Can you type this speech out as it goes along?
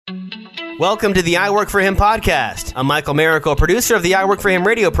Welcome to the I Work For Him podcast. I'm Michael Miracle, producer of the I Work For Him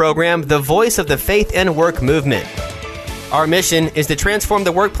radio program, the voice of the faith and work movement. Our mission is to transform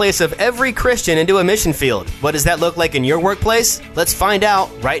the workplace of every Christian into a mission field. What does that look like in your workplace? Let's find out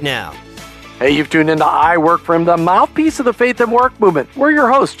right now. Hey, you've tuned into I Work For Him, the mouthpiece of the faith and work movement. We're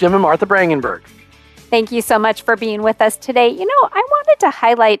your hosts, Jim and Martha Brangenberg. Thank you so much for being with us today. You know, I wanted to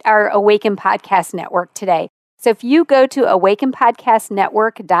highlight our Awaken Podcast Network today. So if you go to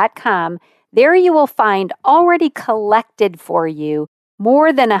awakenpodcastnetwork.com, there you will find already collected for you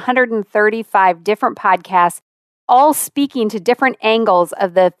more than 135 different podcasts, all speaking to different angles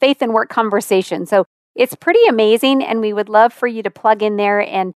of the faith and work conversation. So it's pretty amazing, and we would love for you to plug in there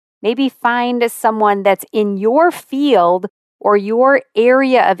and maybe find someone that's in your field or your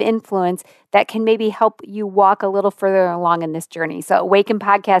area of influence that can maybe help you walk a little further along in this journey. So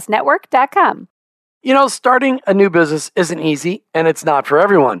awakenpodcastnetwork.com. You know, starting a new business isn't easy, and it's not for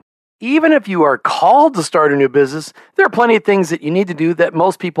everyone. Even if you are called to start a new business, there are plenty of things that you need to do that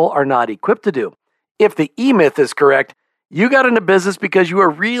most people are not equipped to do. If the E-myth is correct, you got into business because you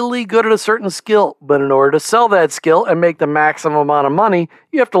are really good at a certain skill, but in order to sell that skill and make the maximum amount of money,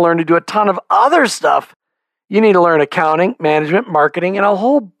 you have to learn to do a ton of other stuff. You need to learn accounting, management, marketing, and a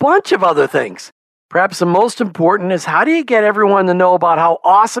whole bunch of other things. Perhaps the most important is, how do you get everyone to know about how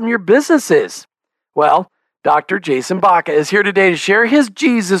awesome your business is? Well, Dr. Jason Baca is here today to share his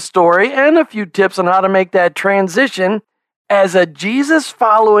Jesus story and a few tips on how to make that transition as a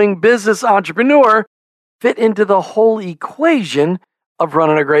Jesus-following business entrepreneur fit into the whole equation of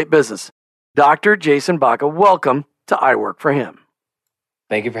running a great business. Dr. Jason Baca, welcome to I Work For Him.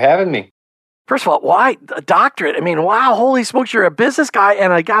 Thank you for having me. First of all, why a doctorate? I mean, wow, holy smokes, you're a business guy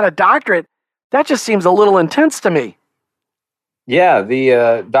and I got a doctorate. That just seems a little intense to me. Yeah,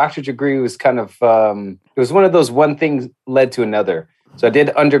 the doctorate degree was kind of, it was one of those one thing led to another. So I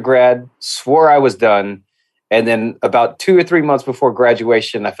did undergrad, swore I was done. And then about 2 or 3 months before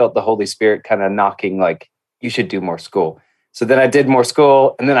graduation, I felt the Holy Spirit kind of knocking, like, you should do more school. So then I did more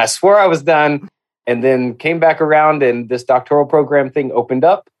school, and then I swore I was done, and then came back around, and this doctoral program thing opened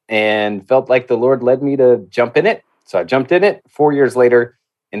up and felt like the Lord led me to jump in it. So I jumped in it. 4 years later,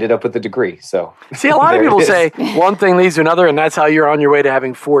 ended up with a degree. So see, a lot of people say one thing leads to another, and that's how you're on your way to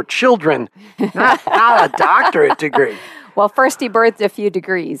having 4 children, not a doctorate degree. Well, first he birthed a few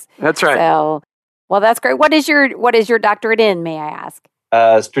degrees. That's right. So, well, that's great. What is your doctorate in, may I ask?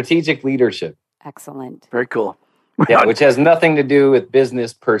 Strategic leadership. Excellent. Very cool. Yeah, which has nothing to do with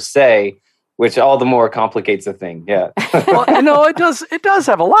business per se, which all the more complicates the thing. Yeah. Well, no, it does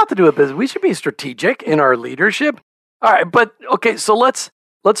have a lot to do with business. We should be strategic in our leadership. All right, but okay, so let's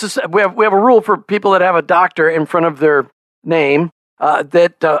just we have a rule for people that have a doctor in front of their name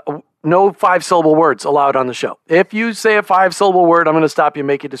that no 5-syllable words allowed on the show. If you say a 5-syllable word, I'm going to stop you and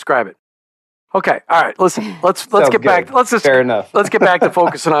make you describe it. Okay, all right. Listen, let's get back. Fair enough. Let's get back to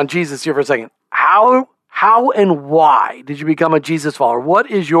focusing on Jesus here for a second. How and why did you become a Jesus follower?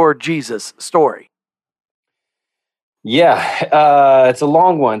 What is your Jesus story? Yeah, it's a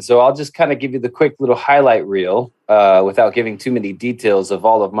long one, so I'll just kind of give you the quick little highlight reel without giving too many details of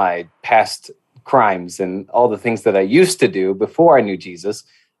all of my past crimes and all the things that I used to do before I knew Jesus.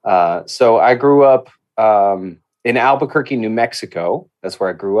 So I grew up in Albuquerque, New Mexico. That's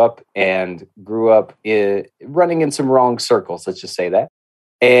where I grew up, and grew up running in some wrong circles, let's just say that.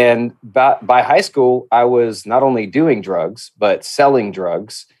 And by high school, I was not only doing drugs, but selling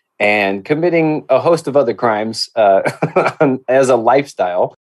drugs and committing a host of other crimes as a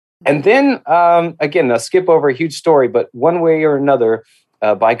lifestyle. And then, again, I'll skip over a huge story, but one way or another,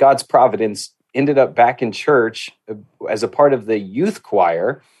 by God's providence, ended up back in church as a part of the youth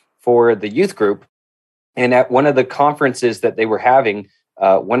choir for the youth group. And at one of the conferences that they were having,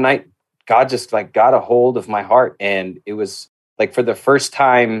 one night, God just got a hold of my heart. And it was like, for the first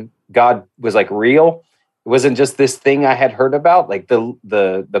time, God was real. It wasn't just this thing I had heard about, like the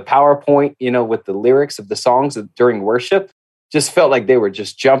PowerPoint, with the lyrics of the songs during worship, just felt like they were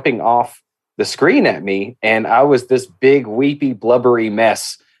just jumping off the screen at me. And I was this big, weepy, blubbery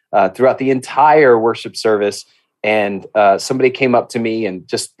mess throughout the entire worship service. And somebody came up to me and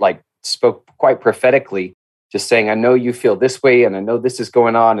just spoke quite prophetically, just saying, I know you feel this way, and I know this is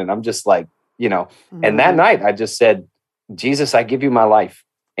going on. And I'm just Mm-hmm. And that night I just said, Jesus, I give you my life.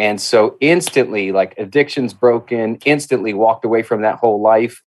 And so instantly, addiction's broken, instantly walked away from that whole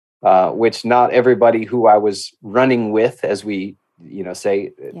life, which not everybody who I was running with, as we,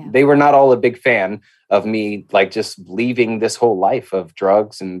 say, they were not all a big fan of me, just leaving this whole life of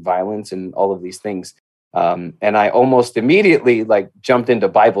drugs and violence and all of these things. And I almost immediately jumped into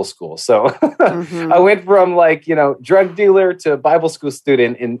Bible school. So I went from drug dealer to Bible school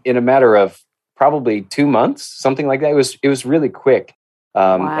student in a matter of probably 2 months, something like that. It was really quick.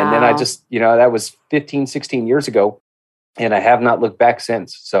 And then I just, that was 15, 16 years ago, and I have not looked back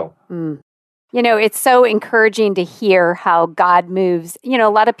since. So, it's so encouraging to hear how God moves. A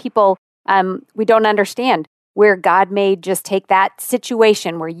lot of people, we don't understand where God may just take that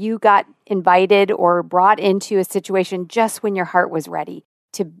situation where you got invited or brought into a situation just when your heart was ready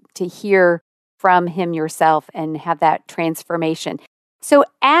to hear from Him yourself and have that transformation. So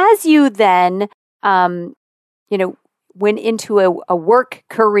as you then, went into a work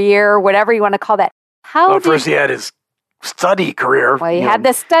career, whatever you want to call that, first he had his study career. Well, he had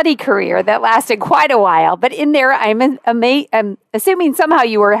the study career that lasted quite a while, but in there, I'm assuming somehow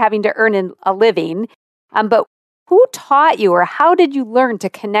you were having to earn a living. But who taught you, or how did you learn to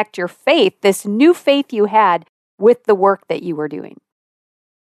connect your faith, this new faith you had, with the work that you were doing?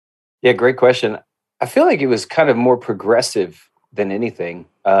 Yeah, great question. I feel like it was kind of more progressive than anything.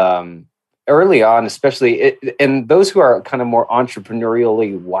 Early on, especially, and those who are kind of more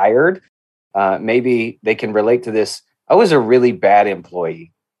entrepreneurially wired, maybe they can relate to this. I was a really bad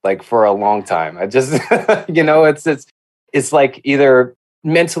employee, for a long time. I just, it's like either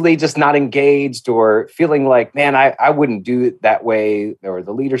mentally just not engaged or feeling like, man, I wouldn't do it that way, or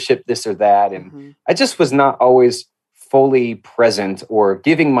the leadership, this or that. And I just was not always fully present or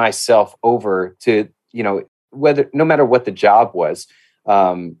giving myself over to, no matter what the job was.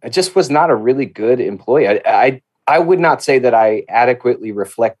 I just was not a really good employee. I would not say that I adequately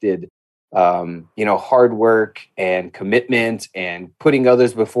reflected, hard work and commitment and putting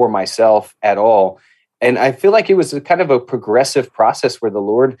others before myself at all. And I feel like it was a kind of a progressive process where the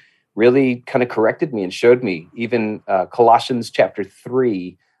Lord really kind of corrected me and showed me. Even Colossians chapter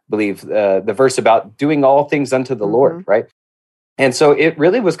 3, I believe, the verse about doing all things unto the Lord, right? And so it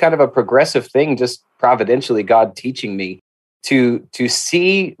really was kind of a progressive thing, just providentially God teaching me to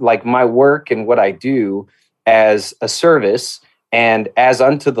see my work and what I do as a service and as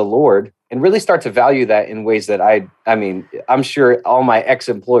unto the Lord, and really start to value that in ways that I'm sure all my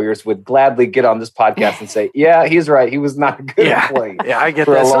ex-employers would gladly get on this podcast and say, yeah, he's right. He was not a good employee I get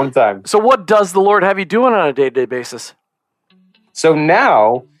for that. a long time. So what does the Lord have you doing on a day-to-day basis? So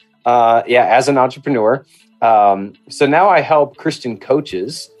now, as an entrepreneur, so now I help Christian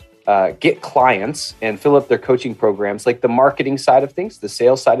coaches get clients and fill up their coaching programs, like the marketing side of things, the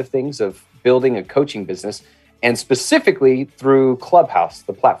sales side of things of building a coaching business, and specifically through Clubhouse,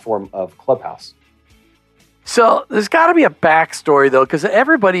 the platform of Clubhouse. So there's got to be a backstory, though, because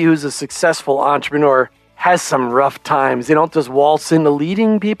everybody who's a successful entrepreneur has some rough times. They don't just waltz into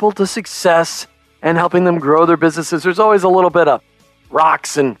leading people to success and helping them grow their businesses. There's always a little bit of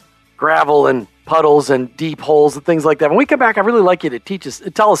rocks and gravel and puddles and deep holes and things like that. When we come back, I'd really like you to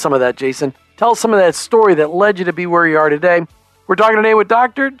tell us some of that, Jason. Tell us some of that story that led you to be where you are today. We're talking today with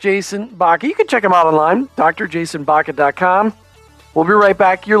Dr. Jason Baca. You can check him out online, drjasonbaca.com. We'll be right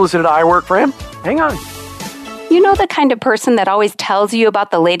back. You're listening to I Work For Him. Hang on. You know the kind of person that always tells you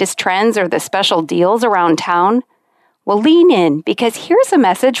about the latest trends or the special deals around town? Well, lean in, because here's a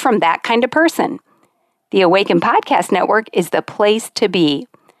message from that kind of person. The Awaken Podcast Network is the place to be.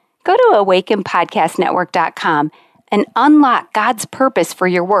 Go to awakenpodcastnetwork.com and unlock God's purpose for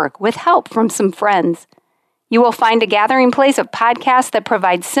your work with help from some friends. You will find a gathering place of podcasts that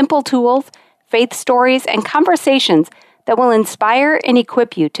provide simple tools, faith stories, and conversations that will inspire and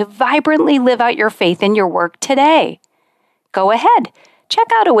equip you to vibrantly live out your faith in your work today. Go ahead, check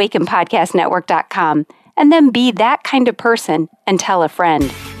out awakenpodcastnetwork.com and then be that kind of person and tell a friend.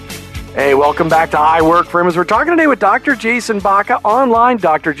 Hey, welcome back to I Work For Him. As we're talking today with Dr. Jason Baca online,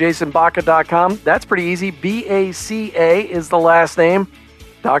 drjasonbaca.com. That's pretty easy. B-A-C-A is the last name.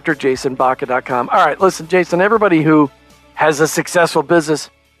 drjasonbaca.com. All right, listen, Jason, everybody who has a successful business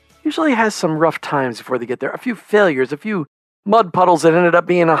usually has some rough times before they get there. A few failures, a few mud puddles that ended up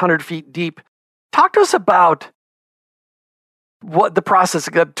being 100 feet deep. Talk to us about what the process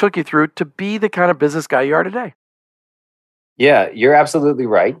that took you through to be the kind of business guy you are today. Yeah, you're absolutely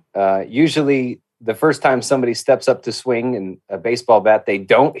right. Usually the first time somebody steps up to swing in a baseball bat, they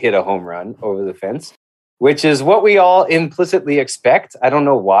don't hit a home run over the fence, which is what we all implicitly expect. I don't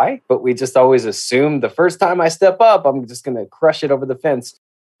know why, but we just always assume the first time I step up, I'm just going to crush it over the fence.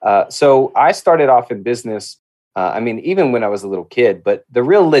 So I started off in business, even when I was a little kid, but the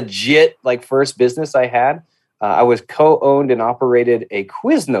real legit first business I had, I was co-owned and operated a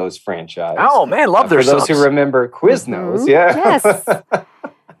Quiznos franchise. Oh, man, love their For those who remember Quiznos, yeah. Yes.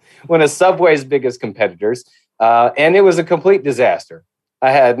 One of Subway's biggest competitors. And it was a complete disaster.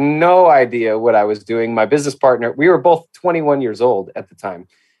 I had no idea what I was doing. My business partner, we were both 21 years old at the time,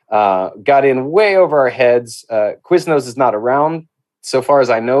 got in way over our heads. Quiznos is not around, so far as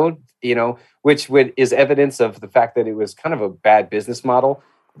I know, which is evidence of the fact that it was kind of a bad business model.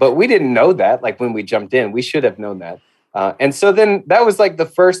 But we didn't know that. Like when we jumped in, we should have known that. And so then that was like the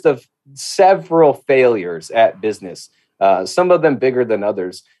first of several failures at business, some of them bigger than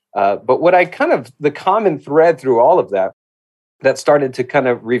others. But the common thread through all of that started to kind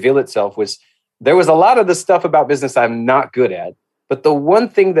of reveal itself was there was a lot of the stuff about business I'm not good at. But the one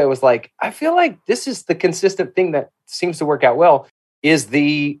thing that was like, I feel like this is the consistent thing that seems to work out well is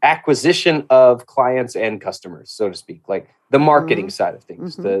the acquisition of clients and customers, so to speak, like the marketing side of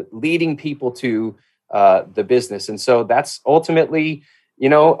things, the leading people to the business. And so that's ultimately,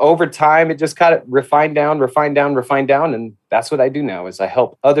 over time, it just kind of refined down. And that's what I do now is I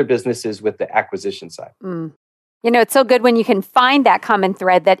help other businesses with the acquisition side. It's so good when you can find that common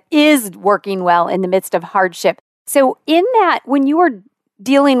thread that is working well in the midst of hardship. So in that, when you were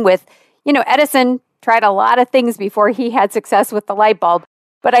dealing with, Edison tried a lot of things before he had success with the light bulb.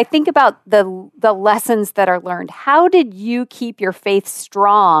 But I think about the lessons that are learned. How did you keep your faith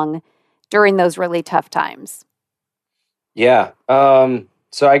strong during those really tough times? Yeah.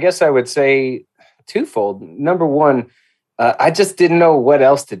 So I guess I would say twofold. Number one, I just didn't know what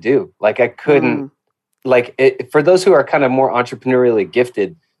else to do. Like I couldn't, for those who are kind of more entrepreneurially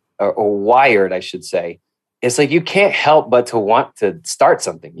gifted or wired, I should say, it's like you can't help but to want to start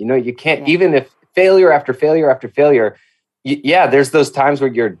something. You can't, even if failure after failure after failure, there's those times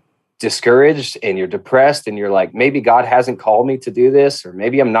where you're discouraged and you're depressed and you're like, maybe God hasn't called me to do this, or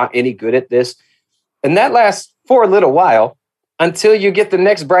maybe I'm not any good at this. And that lasts for a little while until you get the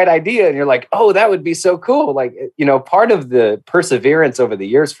next bright idea and you're like, oh, that would be so cool. Like, part of the perseverance over the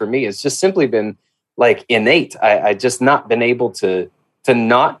years for me has just simply been like innate. I just not been able to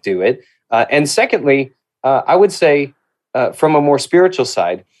not do it. And secondly, I would say from a more spiritual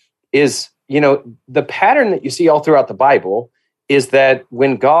side is, the pattern that you see all throughout the Bible is that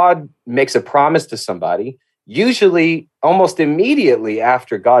when God makes a promise to somebody, usually almost immediately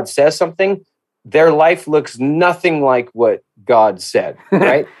after God says something, their life looks nothing like what God said,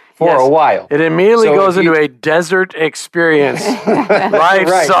 right? For a while. It immediately goes into a desert experience.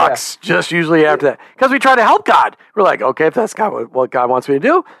 Life sucks just usually after that. Because we try to help God. We're like, okay, if that's what God wants me to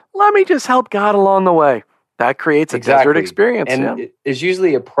do, let me just help God along the way. That creates a desert experience. And it is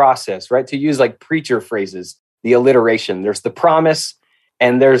usually a process, right? To use like preacher phrases, the alliteration. There's the promise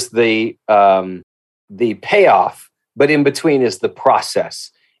and there's the payoff, but in between is the process.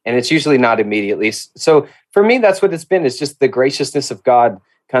 And it's usually not immediately. So for me, that's what it's been. It's just the graciousness of God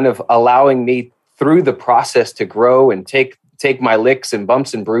kind of allowing me through the process to grow and take my licks and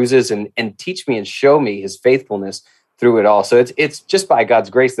bumps and bruises and teach me and show me his faithfulness through it all. So it's just by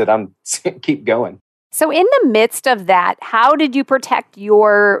God's grace that I'm keep going. So in the midst of that, how did you protect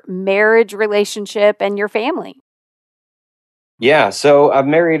your marriage relationship and your family? Yeah, so I've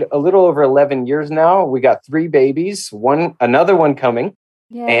married a little over 11 years now. We got 3 babies, another one coming.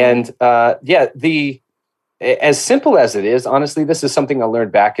 Yay. And as simple as it is, honestly, this is something I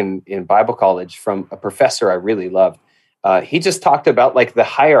learned back in Bible college from a professor I really loved. He just talked about like the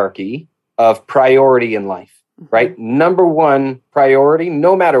hierarchy of priority in life, right? Number one priority,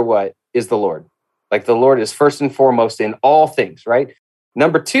 no matter what, is the Lord. Like the Lord is first and foremost in all things, right?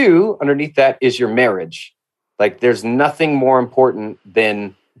 Number 2, underneath that is your marriage. Like there's nothing more important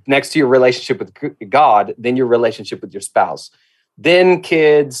than next to your relationship with God than your relationship with your spouse. Then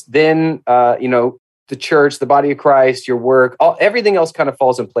kids, then, the church, the body of Christ, your work, everything else kind of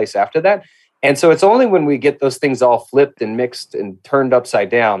falls in place after that. And so it's only when we get those things all flipped and mixed and turned upside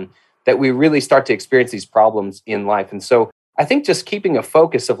down that we really start to experience these problems in life. And so I think just keeping a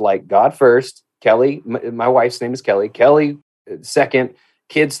focus of like God first, Kelly, my wife's name is Kelly, Kelly second,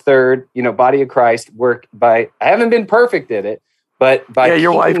 kids third, body of Christ, work by, I haven't been perfect at it, but by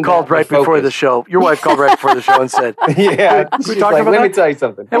your wife called right before the show. Your wife called right before the show and said, she's like, let me tell you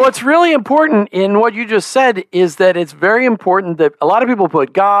something. And what's really important in what you just said is that it's very important that a lot of people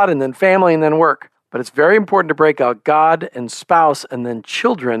put God and then family and then work, but it's very important to break out God and spouse and then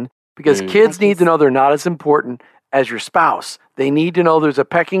children because kids need to know they're not as important as your spouse. They need to know there's a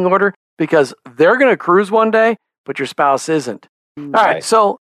pecking order because they're going to cruise one day, but your spouse isn't. All right,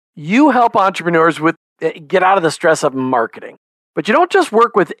 so you help entrepreneurs get out of the stress of marketing. But you don't just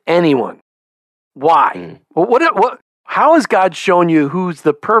work with anyone. Why? Well, how has God shown you who's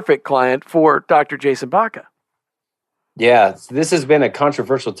the perfect client for Dr. Jason Baca? Yeah, this has been a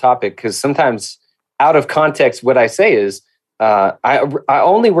controversial topic because sometimes out of context, what I say is I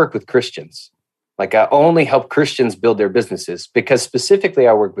only work with Christians. Like I only help Christians build their businesses because specifically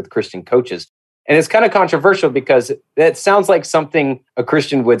I work with Christian coaches. And it's kind of controversial because it sounds like something a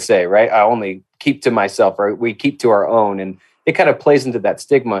Christian would say, right? I only keep to myself, or we keep to our own. And it kind of plays into that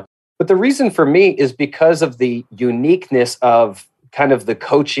stigma. But the reason for me is because of the uniqueness of kind of the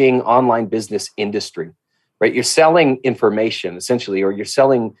coaching online business industry, right? You're selling information essentially, or you're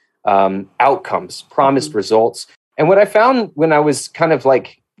selling outcomes, promised results. And what I found when I was kind of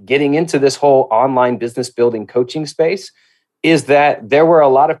like getting into this whole online business building coaching space is that there were a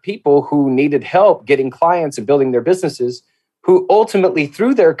lot of people who needed help getting clients and building their businesses, who ultimately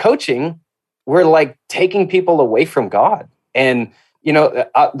through their coaching were like taking people away from God. And, you know,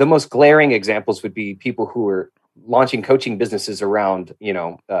 the most glaring examples would be people who were launching coaching businesses around,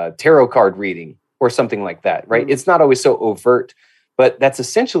 tarot card reading or something like that, right? It's not always so overt, but that's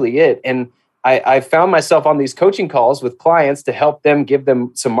essentially it. And I found myself on these coaching calls with clients to help them, give them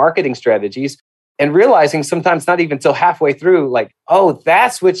some marketing strategies, and realizing sometimes not even till halfway through, like, oh,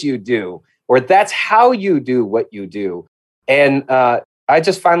 that's what you do, or that's how you do what you do. And I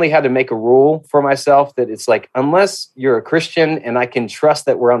just finally had to make a rule for myself that it's like, unless you're a Christian and I can trust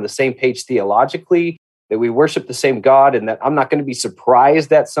that we're on the same page theologically, that we worship the same God, and that I'm not going to be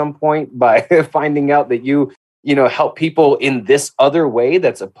surprised at some point by finding out that you help people in this other way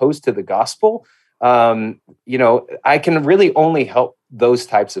that's opposed to the gospel, I can really only help those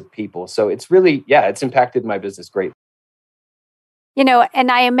types of people. So it's really, it's impacted my business greatly.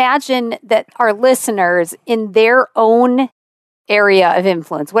 And I imagine that our listeners in their own area of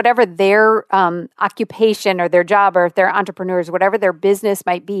influence, whatever their occupation or their job, or if they're entrepreneurs, whatever their business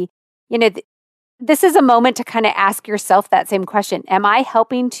might be, this is a moment to kind of ask yourself that same question. Am I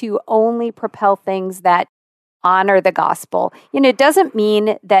helping to only propel things that honor the gospel? It doesn't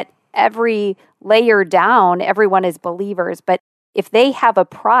mean that every layer down, everyone is believers, but if they have a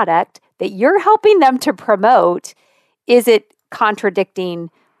product that you're helping them to promote, is it contradicting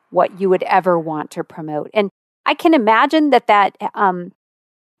what you would ever want to promote? And I can imagine that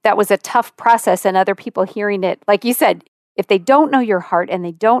was a tough process, and other people hearing it, like you said, if they don't know your heart and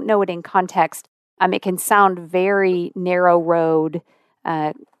they don't know it in context, it can sound very narrow road.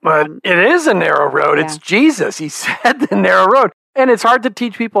 But it is a narrow road. Yeah. It's Jesus. He said the narrow road. And it's hard to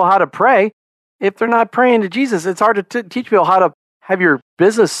teach people how to pray if they're not praying to Jesus. It's hard to teach people how to have your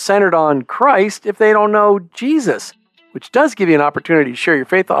business centered on Christ if they don't know Jesus, which does give you an opportunity to share your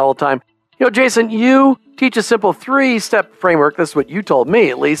faith all the time. Jason, you teach a simple 3-step framework. This is what you told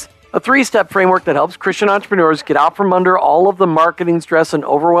me, at least. A 3-step framework that helps Christian entrepreneurs get out from under all of the marketing stress and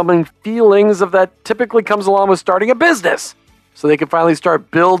overwhelming feelings of that typically comes along with starting a business, so they can finally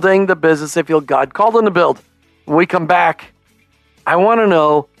start building the business they feel God called them to build. When we come back, I want to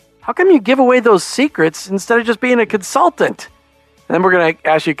know, how come you give away those secrets instead of just being a consultant? And then we're going to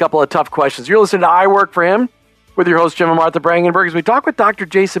ask you a couple of tough questions. You're listening to I Work for Him with your host, Jim and Martha Brangenberg, as we talk with Dr.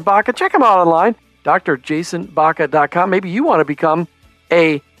 Jason Baca. Check him out online, drjasonbaca.com. Maybe you want to become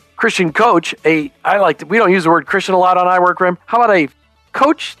a Christian coach. We don't use the word Christian a lot on I Work for Him. How about a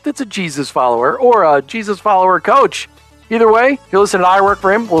coach that's a Jesus follower, or a Jesus follower coach? Either way, you're listening to I Work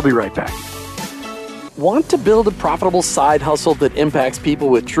for Him. We'll be right back. Want to build a profitable side hustle that impacts people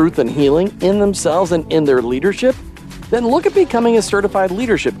with truth and healing in themselves and in their leadership? Then look at becoming a certified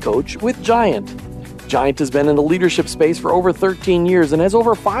leadership coach with Giant. Giant has been in the leadership space for over 13 years and has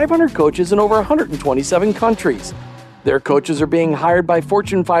over 500 coaches in over 127 countries. Their coaches are being hired by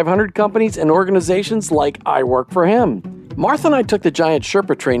Fortune 500 companies and organizations like I Work for Him. Martha and I took the Giant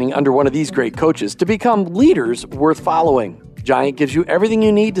Sherpa training under one of these great coaches to become leaders worth following. Giant gives you everything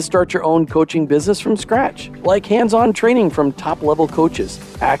you need to start your own coaching business from scratch, like hands-on training from top-level coaches,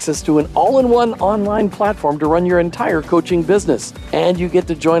 access to an all-in-one online platform to run your entire coaching business, and you get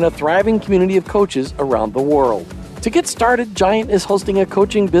to join a thriving community of coaches around the world. To get started, Giant is hosting a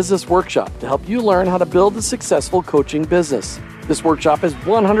coaching business workshop to help you learn how to build a successful coaching business. This workshop is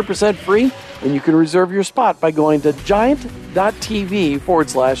 100% free, and you can reserve your spot by going to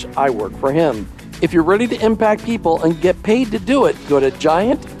giant.tv/I Work for Him. If you're ready to impact people and get paid to do it, go to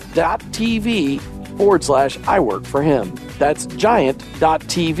giant.tv/I Work for Him. That's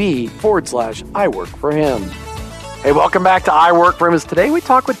giant.tv/I Work for Him. Hey, welcome back to I Work for Him. Today we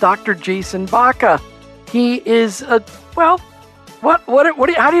talk with Dr. Jason Baca. He is how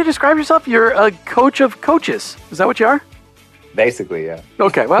do you describe yourself? You're a coach of coaches. Is that what you are? Basically, yeah.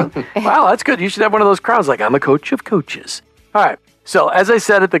 Okay, well, wow, that's good. You should have one of those crowns like, I'm a coach of coaches. All right. So as I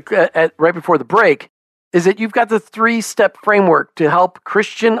said right before the break, is that you've got the 3-step framework to help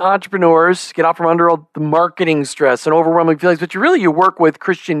Christian entrepreneurs get out from under all the marketing stress and overwhelming feelings. But you work with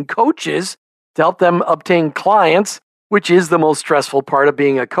Christian coaches to help them obtain clients which is the most stressful part of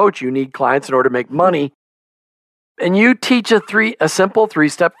being a coach. You need clients in order to make money. And you teach a simple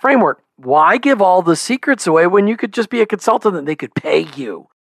 3-step framework. Why give all the secrets away when you could just be a consultant and they could pay you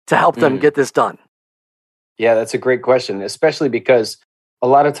to help them get this done? Yeah, that's a great question, especially because a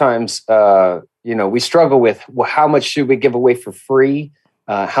lot of times, we struggle with, well, how much should we give away for free?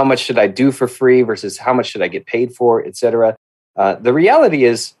 How much should I do for free versus how much should I get paid for, et cetera? The reality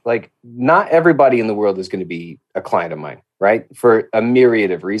is, like, not everybody in the world is going to be a client of mine, right? For a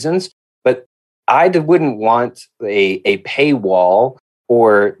myriad of reasons. But I wouldn't want a paywall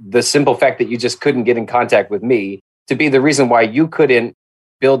or the simple fact that you just couldn't get in contact with me to be the reason why you couldn't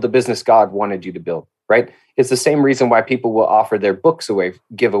build the business God wanted you to build, right? It's the same reason why people will offer their books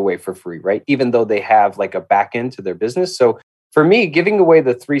give away for free, right? Even though they have like a back end to their business. So for me, giving away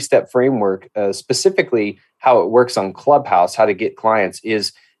the 3-step framework, specifically how it works on Clubhouse, how to get clients,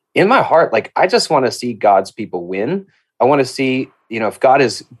 is in my heart, like, I just want to see God's people win. I want to see, if God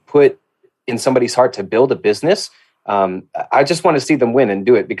has put in somebody's heart to build a business, I just want to see them win and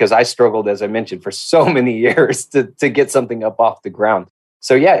do it, because I struggled, as I mentioned, for so many years to get something up off the ground.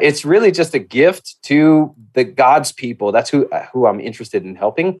 So yeah, it's really just a gift to the God's people. That's who I'm interested in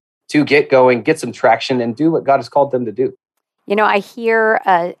helping to get going, get some traction, and do what God has called them to do. I hear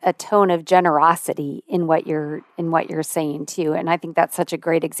a tone of generosity in what you're saying too, and I think that's such a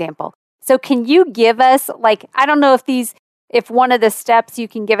great example. So can you give us, like, I don't know if one of the steps you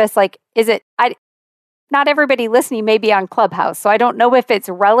can give us, like, not everybody listening may be on Clubhouse, so I don't know if it's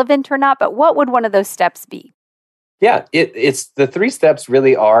relevant or not, but what would one of those steps be? Yeah, it's the 3 steps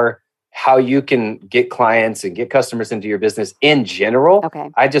really are how you can get clients and get customers into your business in general. Okay.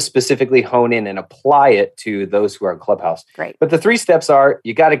 I just specifically hone in and apply it to those who are in Clubhouse. Great. But the 3 steps are,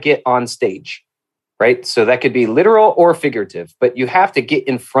 you got to get on stage, right? So that could be literal or figurative, but you have to get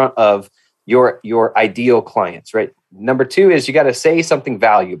in front of your ideal clients, right? Number 2 is you got to say something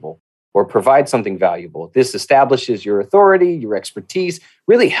valuable or provide something valuable. This establishes your authority, your expertise,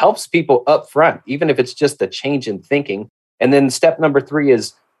 really helps people up front, even if it's just a change in thinking. And then step number 3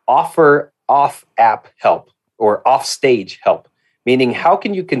 is offer off-app help or off-stage help, meaning how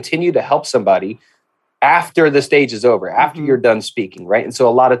can you continue to help somebody after the stage is over, after you're done speaking, right? And so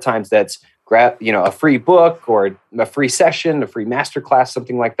a lot of times that's a free book or a free session, a free masterclass,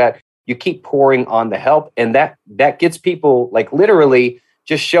 something like that. You keep pouring on the help, and that gets people, like, literally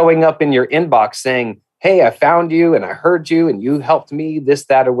just showing up in your inbox saying, hey, I found you and I heard you and you helped me, this,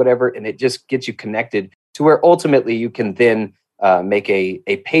 that, or whatever. And it just gets you connected to where ultimately you can then make a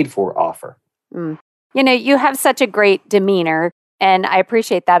paid for offer. You have such a great demeanor, and I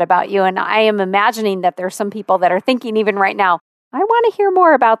appreciate that about you. And I am imagining that there's some people that are thinking even right now, I want to hear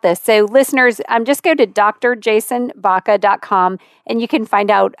more about this. So listeners, just go to drjasonbaca.com and you can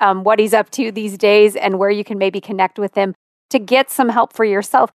find out what he's up to these days and where you can maybe connect with him to get some help for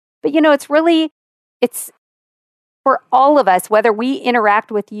yourself. But it's for all of us, whether we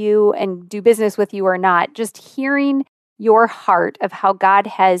interact with you and do business with you or not, just hearing your heart of how God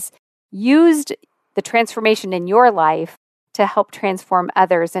has used the transformation in your life to help transform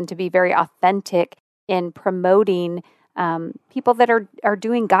others and to be very authentic in promoting people that are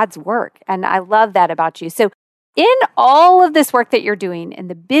doing God's work. And I love that about you. So in all of this work that you're doing and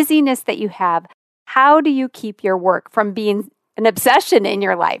the busyness that you have, how do you keep your work from being an obsession in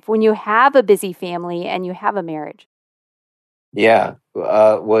your life when you have a busy family and you have a marriage? Yeah.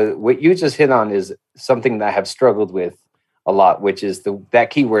 What you just hit on is something that I have struggled with a lot, which is that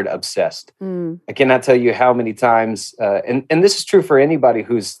keyword obsessed. I cannot tell you how many times, and this is true for anybody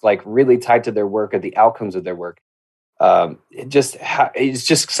who's like really tied to their work or the outcomes of their work. It's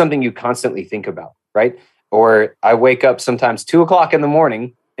just something you constantly think about, right? Or I wake up sometimes 2:00 in the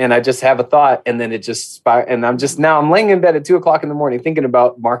morning and I just have a thought, and then it just and I'm laying in bed at 2:00 in the morning thinking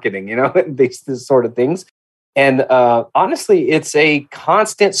about marketing, these sort of things. And honestly, it's a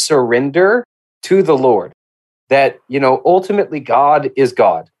constant surrender to the Lord that, ultimately God is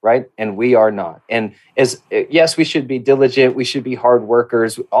God, right? And we are not. And yes, we should be diligent. We should be hard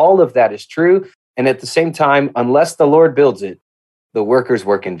workers. All of that is true. And at the same time, unless the Lord builds it, the workers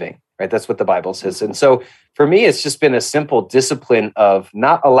work in vain, right? That's what the Bible says. And so for me, it's just been a simple discipline of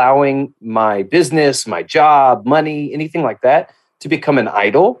not allowing my business, my job, money, anything like that to become an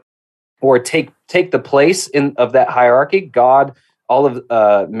idol or take the place of that hierarchy, God, all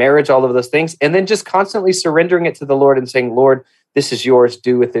of marriage, all of those things, and then just constantly surrendering it to the Lord and saying, Lord, this is yours.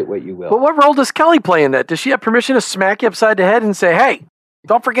 Do with it what you will. But what role does Kelly play in that? Does she have permission to smack you upside the head and say, hey,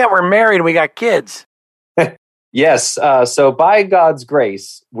 don't forget we're married and we got kids? Yes. So by God's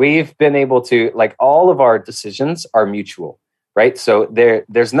grace, we've been able to, like, all of our decisions are mutual, right? So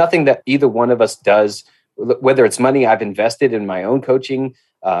there's nothing that either one of us does whether it's money I've invested in my own coaching,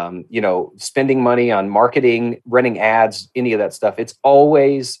 spending money on marketing, running ads, any of that stuff. It's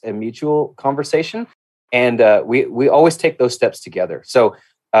always a mutual conversation. And we always take those steps together. So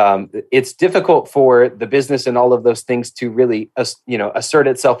it's difficult for the business and all of those things to really, assert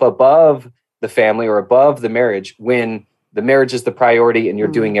itself above the family or above the marriage when the marriage is the priority and you're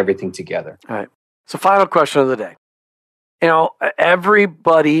doing everything together. All right. So final question of the day.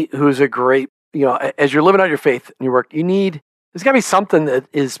 Everybody who's a great, as you're living out your faith in your work, there's got to be something that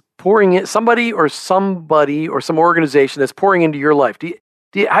is pouring in, somebody or some organization that's pouring into your life.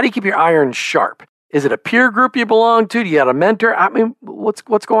 How do you keep your iron sharp? Is it a peer group you belong to? Do you have a mentor? I mean, what's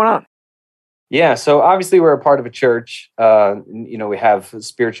going on? Yeah, so obviously we're a part of a church. We have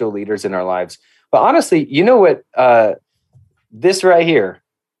spiritual leaders in our lives. But honestly, you know what? This right here,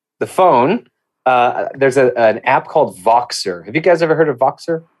 the phone, there's an app called Voxer. Have you guys ever heard of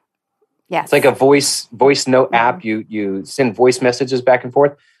Voxer? Yes. It's like a voice note app. You send voice messages back and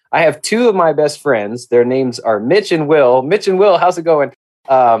forth. I have two of my best friends. Their names are Mitch and Will. Mitch and Will, how's it going?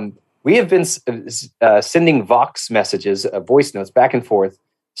 We have been sending Vox messages, voice notes back and forth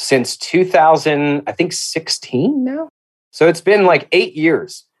since 2016 now. So it's been like 8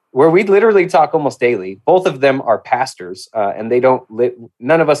 years where we literally talk almost daily. Both of them are pastors, and they don't live.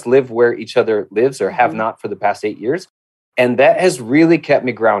 None of us live where each other lives or have not for the past 8 years. And that has really kept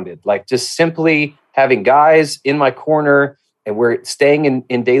me grounded. Like just simply having guys in my corner, and we're staying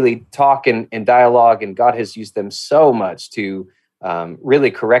in daily talk and dialogue. And God has used them so much to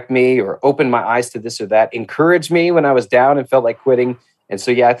really correct me or open my eyes to this or that, encourage me when I was down and felt like quitting. And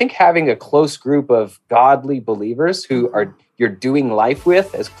so, I think having a close group of godly believers who you're doing life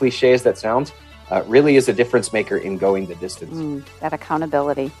with, as cliche as that sounds, really is a difference maker in going the distance. That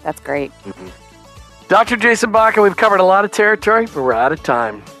accountability. That's great. Mm-hmm. Dr. Jason Baca, we've covered a lot of territory, but we're out of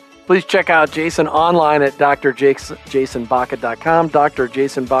time. Please check out Jason online at drjasonbaca.com,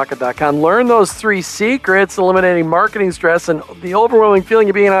 drjasonbaca.com. Learn those 3 secrets, eliminating marketing stress and the overwhelming feeling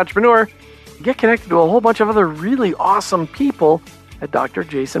of being an entrepreneur. Get connected to a whole bunch of other really awesome people at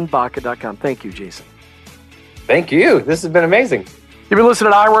drjasonbaca.com. Thank you, Jason. Thank you. This has been amazing. You've been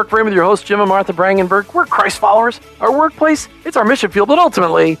listening to I Work For Him with your hosts, Jim and Martha Brangenberg. We're Christ followers. Our workplace, it's our mission field, but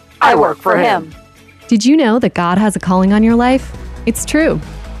ultimately, I work for Him. Did you know that God has a calling on your life? It's true.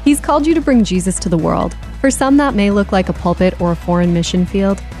 He's called you to bring Jesus to the world. For some, that may look like a pulpit or a foreign mission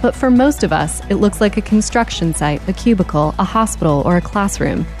field, but for most of us, it looks like a construction site, a cubicle, a hospital, or a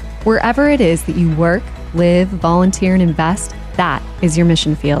classroom. Wherever it is that you work, live, volunteer, and invest, that is your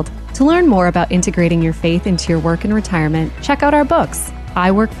mission field. To learn more about integrating your faith into your work and retirement, check out our books,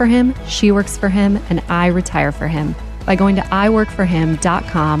 I Work For Him, She Works For Him, and I Retire For Him by going to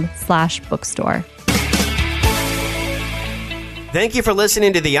iworkforhim.com/bookstore. Thank you for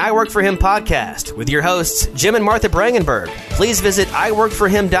listening to the I Work For Him podcast with your hosts, Jim and Martha Brangenberg. Please visit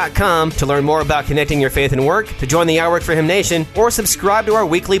iworkforhim.com to learn more about connecting your faith and work, to join the I Work For Him Nation, or subscribe to our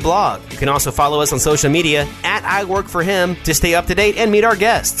weekly blog. You can also follow us on social media at I Work For Him to stay up to date and meet our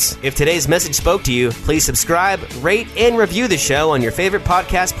guests. If today's message spoke to you, please subscribe, rate, and review the show on your favorite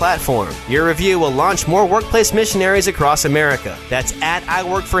podcast platform. Your review will launch more workplace missionaries across America. That's at I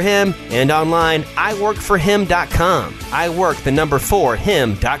Work For Him and online, iworkforhim.com. I work the number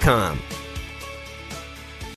 4him.com.